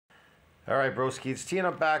Alright broski, it's T and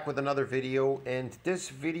I'm back with another video, and this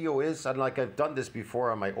video is, unlike I've done this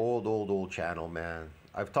before on my old channel, man.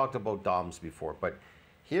 I've talked about DOMs before, but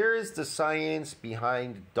here's the science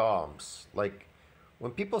behind DOMs. Like,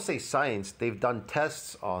 when people say science, they've done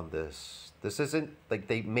tests on this. This isn't like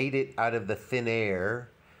they made it out of the thin air,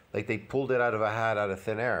 like they pulled it out of a hat out of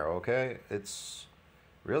thin air, okay? It's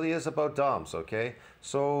really is about DOMs, okay?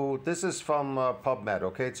 So this is from PubMed,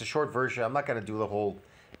 okay? It's a short version. I'm not going to do the whole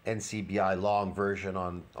NCBI long version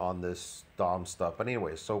on this DOM stuff. But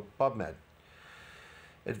anyway, so PubMed.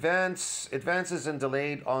 Advances in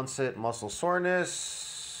delayed onset muscle soreness.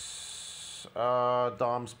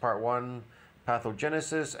 DOMs part 1,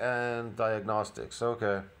 pathogenesis and diagnostics.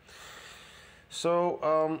 Okay.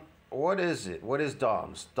 So, what is it? What is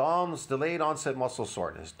DOMS? DOMS, delayed onset muscle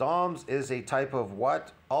soreness. DOMS is a type of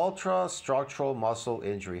what? Ultra-structural muscle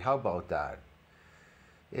injury. How about that?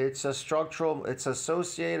 It's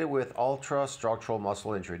associated with ultra-structural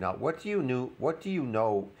muscle injury. Now, what do you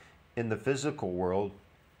know in the physical world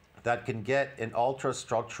that can get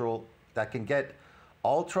ultra-structural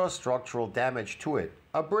damage to it?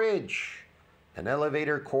 A bridge, an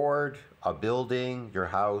elevator cord, a building, your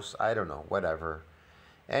house, I don't know, whatever.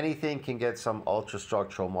 Anything can get some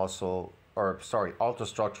ultra-structural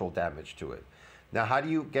damage to it. Now, how do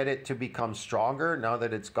you get it to become stronger now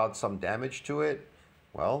that it's got some damage to it?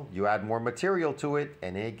 Well, you add more material to it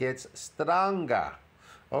and it gets stronger.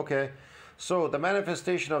 Okay, so the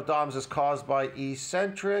manifestation of DOMS is caused by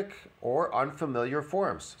eccentric or unfamiliar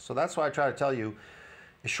forms. So that's why I try to tell you,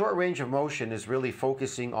 a short range of motion is really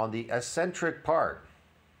focusing on the eccentric part.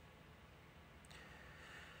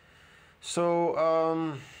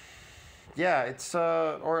 So, yeah, it's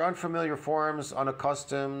or unfamiliar forms,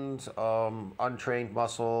 unaccustomed, untrained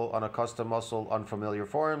muscle, unaccustomed muscle, unfamiliar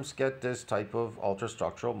forms get this type of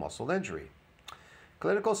ultrastructural muscle injury.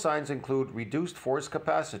 Clinical signs include reduced force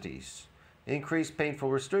capacities, increased painful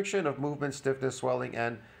restriction of movement, stiffness, swelling,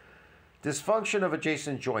 and dysfunction of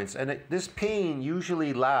adjacent joints. And this pain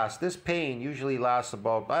usually lasts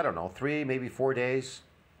about, I don't know, 3, maybe 4 days.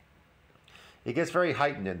 It gets very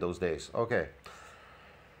heightened in those days. Okay.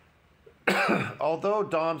 Although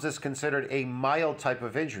DOMS is considered a mild type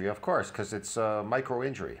of injury, of course, because it's a micro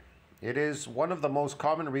injury, it is one of the most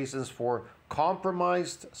common reasons for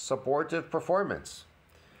compromised supportive performance.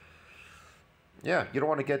 Yeah, you don't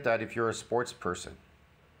want to get that if you're a sports person.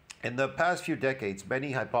 In the past few decades,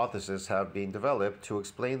 many hypotheses have been developed to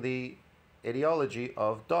explain the etiology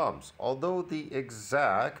of DOMS, although the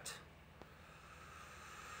exact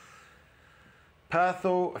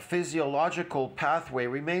pathophysiological pathway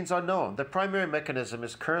remains unknown. The primary mechanism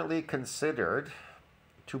is currently considered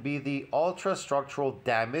to be the ultrastructural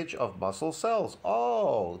damage of muscle cells.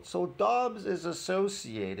 Oh, so DOMS is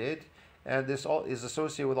associated, and this is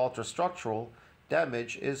associated with ultrastructural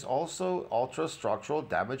damage, is also ultrastructural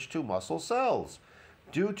damage to muscle cells.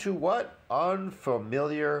 Due to what?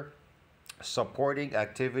 Unfamiliar supporting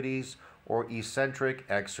activities or eccentric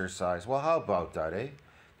exercise. Well, how about that, eh?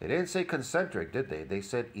 They didn't say concentric, did they? They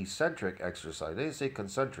said eccentric exercise. They didn't say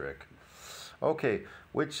concentric. Okay,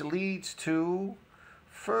 which leads to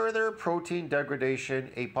further protein degradation,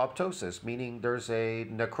 apoptosis, meaning there's a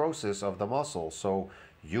necrosis of the muscle. So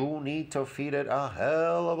you need to feed it a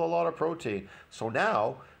hell of a lot of protein. So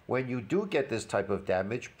now, when you do get this type of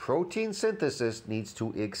damage, protein synthesis needs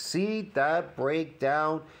to exceed that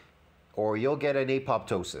breakdown or you'll get an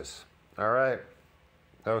apoptosis. All right?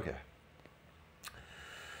 Okay.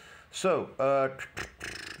 So,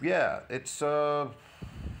 yeah, it's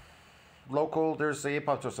local, there's the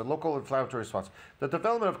apoptosis, local inflammatory response. The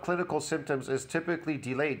development of clinical symptoms is typically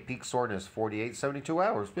delayed peak soreness, 48, 72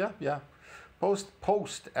 hours. Yeah.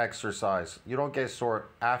 Post exercise. You don't get sore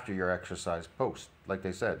after your exercise. Post, like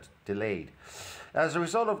they said, delayed. As a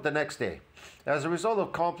result of the next day. As a result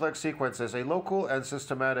of complex sequences, a local and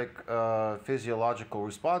systematic physiological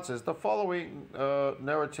responses, the following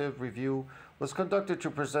narrative review was conducted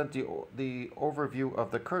to present the overview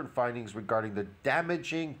of the current findings regarding the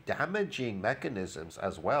damaging mechanisms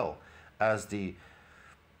as well as the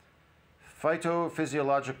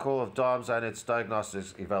phytophysiological of DOMS and its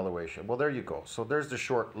diagnostics evaluation. Well, there you go. So there's the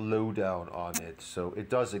short lowdown on it. So it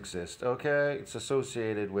does exist. Okay, it's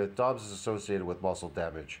associated with, DOMS is associated with muscle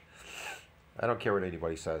damage. I don't care what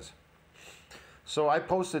anybody says. So I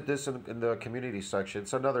posted this in the community section.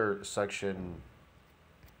 It's another section.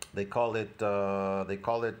 They call it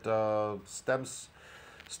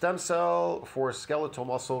stem cell for skeletal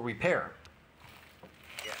muscle repair.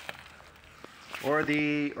 Or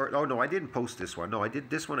oh no, I didn't post this one. No, I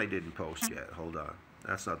didn't post yet. Hold on.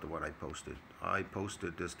 That's not the one I posted. I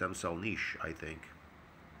posted the stem cell niche, I think.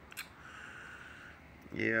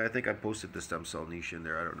 Yeah, I think I posted the stem cell niche in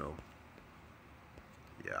there. I don't know.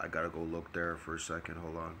 Yeah, I gotta go look there for a second.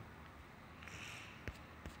 Hold on.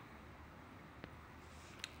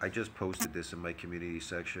 I just posted this in my community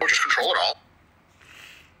section. Just control it all.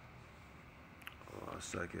 Hold on a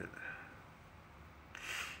second.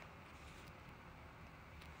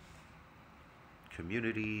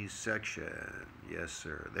 Community section. Yes,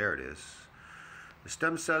 sir. There it is. The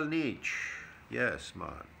stem cell niche. Yes,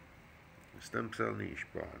 man. The stem cell niche,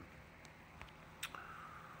 man.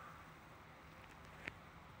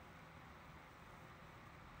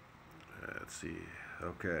 Let's see.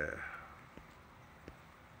 Okay.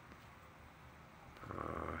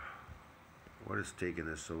 What is taking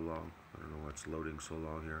this so long? I don't know what's loading so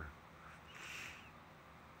long here.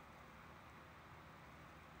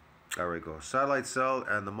 There we go. Satellite cell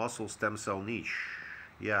and the muscle stem cell niche.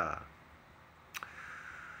 Yeah.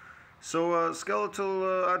 So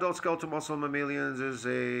adult skeletal muscle in mammalians is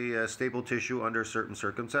a stable tissue under certain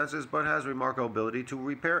circumstances, but has remarkable ability to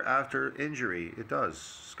repair after injury. It does.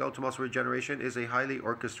 Skeletal muscle regeneration is a highly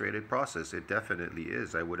orchestrated process. It definitely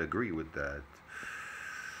is. I would agree with that.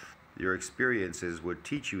 Your experiences would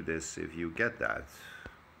teach you this if you get that.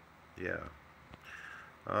 Yeah.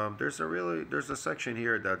 There's a section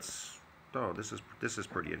here that's this is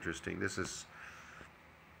pretty interesting. This is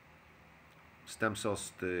stem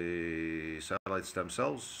cells, the satellite stem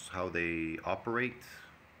cells, how they operate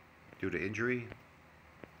due to injury.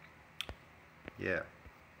 Yeah.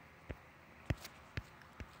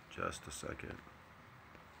 Just a second.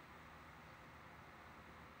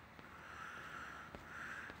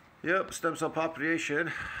 Yep, stem cell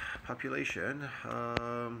population.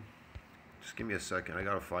 Just give me a second. I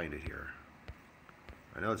gotta find it here.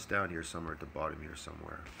 I know it's down here somewhere at the bottom here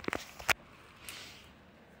somewhere.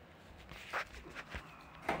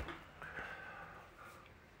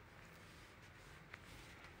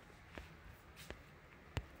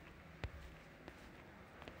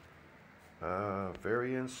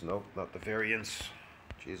 Variance? Nope, not the variance.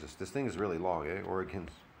 Jesus, this thing is really long, eh?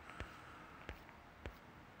 Oregon's.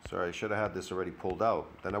 Sorry, I should have had this already pulled out.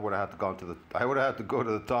 Then I would have had to go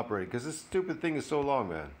to the top already, because this stupid thing is so long,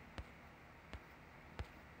 man.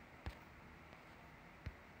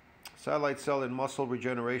 Satellite cell and muscle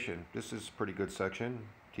regeneration. This is a pretty good section.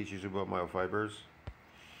 Teaches you about myofibers.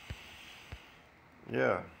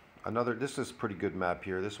 Yeah, this is a pretty good map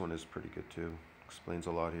here. This one is pretty good too. Explains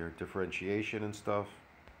a lot here. Differentiation and stuff.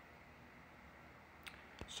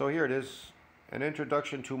 So here it is. An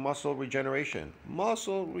introduction to muscle regeneration.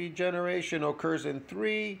 Muscle regeneration occurs in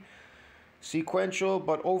 3 sequential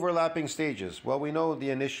but overlapping stages. Well, we know the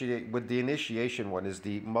initiation one is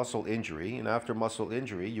the muscle injury, and after muscle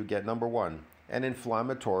injury, you get number 1, an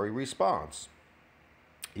inflammatory response.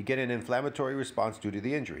 You get an inflammatory response due to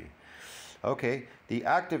the injury. Okay, the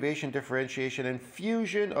activation, differentiation, and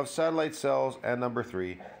fusion of satellite cells, and number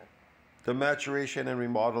 3, the maturation and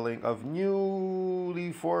remodeling of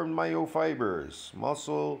newly formed myofibers.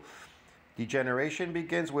 Muscle degeneration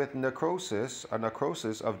begins with necrosis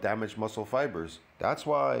of damaged muscle fibers. That's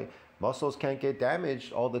why muscles can't get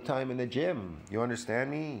damaged all the time in the gym. You understand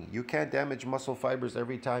me? You can't damage muscle fibers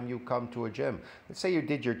every time you come to a gym. Let's say you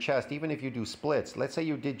did your chest, even if you do splits. Let's say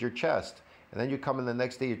you did your chest, and then you come in the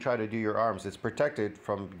next day, you try to do your arms. It's protected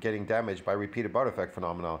from getting damaged by repeated bout effect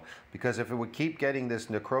phenomenon. Because if it would keep getting this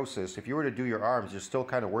necrosis, if you were to do your arms, you're still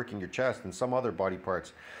kind of working your chest and some other body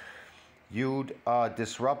parts. You'd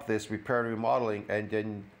disrupt this repair and remodeling, and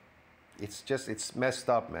then it's messed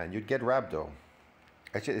up, man. You'd get rhabdo.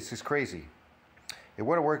 It's just crazy. It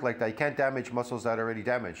wouldn't work like that. You can't damage muscles that are already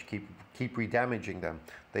damaged. Keep re-damaging them.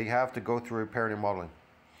 They have to go through repair and remodeling.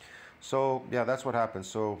 So yeah, that's what happens.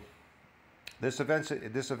 So this event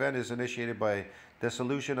is initiated by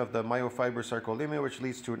dissolution of the myofiber sarcolemma, which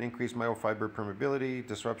leads to an increased myofiber permeability,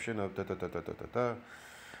 disruption of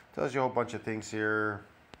Tells you a whole bunch of things here.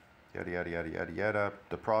 Yada yada yada yada yada.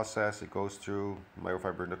 The process it goes through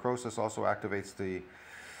myofiber necrosis also activates the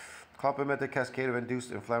complemented cascade of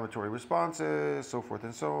induced inflammatory responses, so forth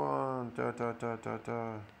and so on.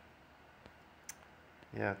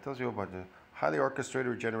 Yeah, it tells you a bunch of highly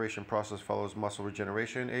orchestrated regeneration process follows muscle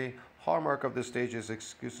regeneration. A hallmark of this stage is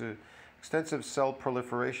extensive cell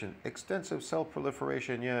proliferation. Extensive cell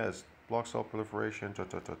proliferation, yes. Block cell proliferation.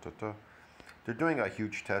 They're doing a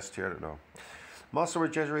huge test here. I don't know. Muscle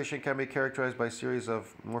regeneration can be characterized by a series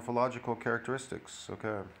of morphological characteristics.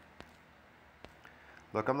 Okay.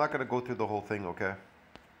 Look, I'm not going to go through the whole thing, okay?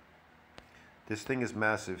 This thing is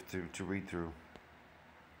massive to read through.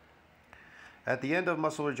 At the end of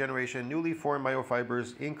muscle regeneration, newly formed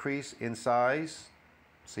myofibers increase in size.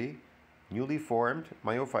 See? Newly formed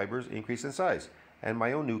myofibers increase in size and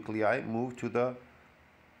myonuclei move to the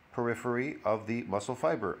periphery of the muscle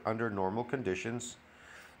fiber. Under normal conditions,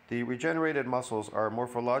 the regenerated muscles are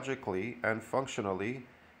morphologically and functionally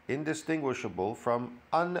indistinguishable from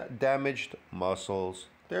undamaged muscles.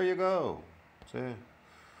 There you go. See?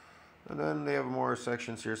 And then they have more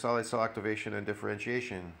sections here: satellite cell activation and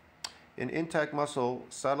differentiation. In intact muscle,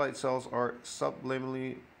 satellite cells are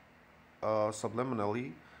subliminal,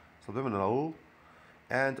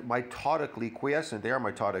 and mitotically quiescent. They are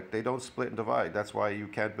mitotic. They don't split and divide. That's why you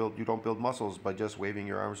don't build muscles by just waving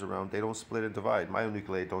your arms around. They don't split and divide.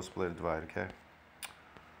 Myonuclei don't split and divide, okay?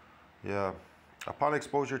 Yeah. Upon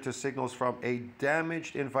exposure to signals from a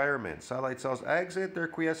damaged environment, satellite cells exit their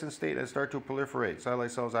quiescent state and start to proliferate. Satellite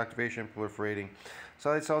cells activation, proliferating.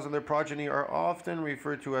 Satellite cells and their progeny are often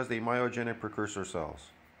referred to as the myogenic precursor cells.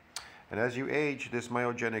 And as you age, this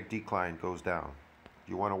myogenic decline goes down.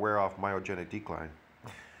 You want to wear off myogenic decline.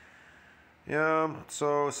 Yeah,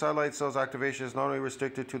 so satellite cells activation is not only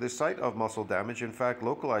restricted to the site of muscle damage. In fact,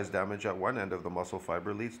 localized damage at one end of the muscle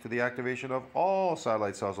fiber leads to the activation of all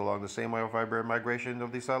satellite cells along the same myofiber and migration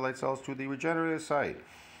of the satellite cells to the regenerative site.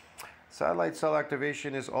 Satellite cell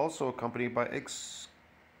activation is also accompanied by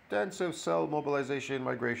extensive cell mobilization.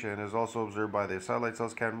 Migration is also observed by the satellite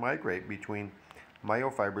cells can migrate between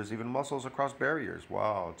myofibers, even muscles, across barriers.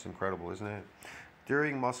 Wow, it's incredible, isn't it?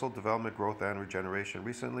 During muscle development, growth, and regeneration.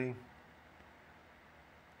 Recently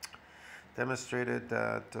demonstrated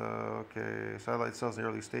that, satellite cells in the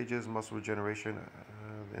early stages, muscle regeneration,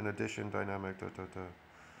 in addition, dynamic,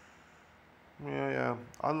 Yeah.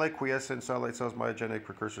 Unlike quiescent satellite cells, myogenic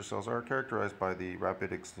precursor cells are characterized by the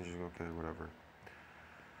rapid extinction, whatever.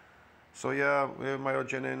 So yeah,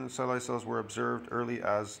 myogenic satellite cells were observed early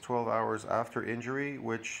as 12 hours after injury,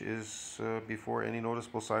 which is before any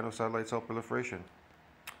noticeable sign of satellite cell proliferation.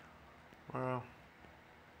 Well,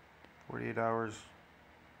 48 hours.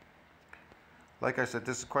 Like I said,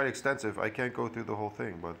 this is quite extensive. I can't go through the whole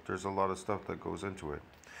thing, but there's a lot of stuff that goes into it.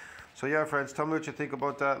 So yeah, friends, tell me what you think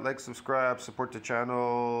about that. Like, subscribe, support the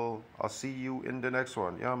channel. I'll see you in the next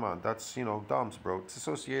one. Yeah, man, that's, DOMS, bro. It's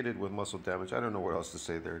associated with muscle damage. I don't know what else to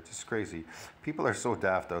say there. It's just crazy. People are so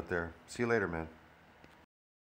daft out there. See you later, man.